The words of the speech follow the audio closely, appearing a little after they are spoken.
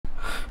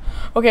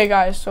Okay,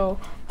 guys, so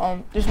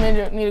just made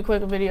a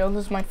quick video.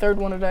 This is my third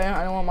one today.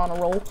 I know I'm on a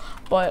roll,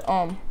 but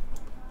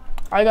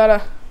I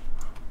gotta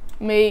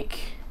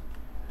make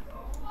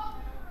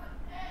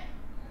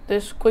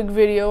this quick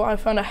video. I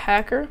found a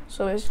hacker.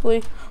 So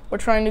basically, we're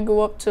trying to go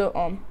up to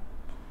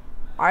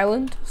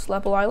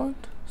Slapple Island.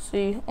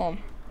 See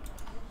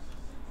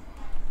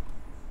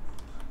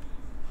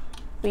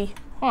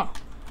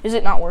is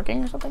it not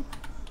working or something?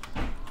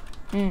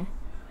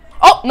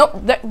 Oh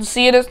no!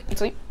 See it is.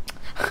 See.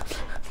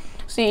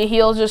 See,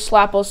 he'll just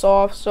slap us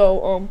off.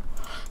 So,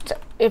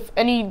 if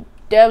any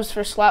devs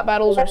for slap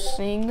battles are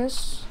seeing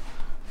this,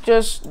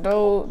 just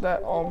know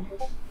that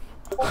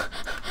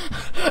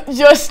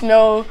just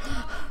know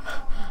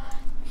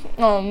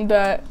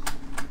that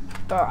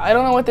I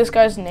don't know what this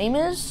guy's name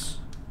is.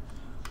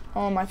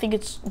 I think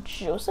it's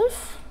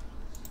Joseph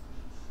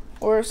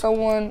or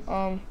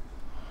someone.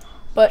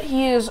 But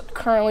he is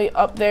currently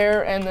up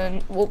there, and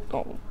then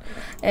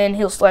and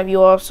he'll slap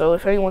you off. So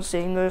if anyone's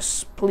seeing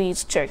this,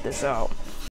 please check this out.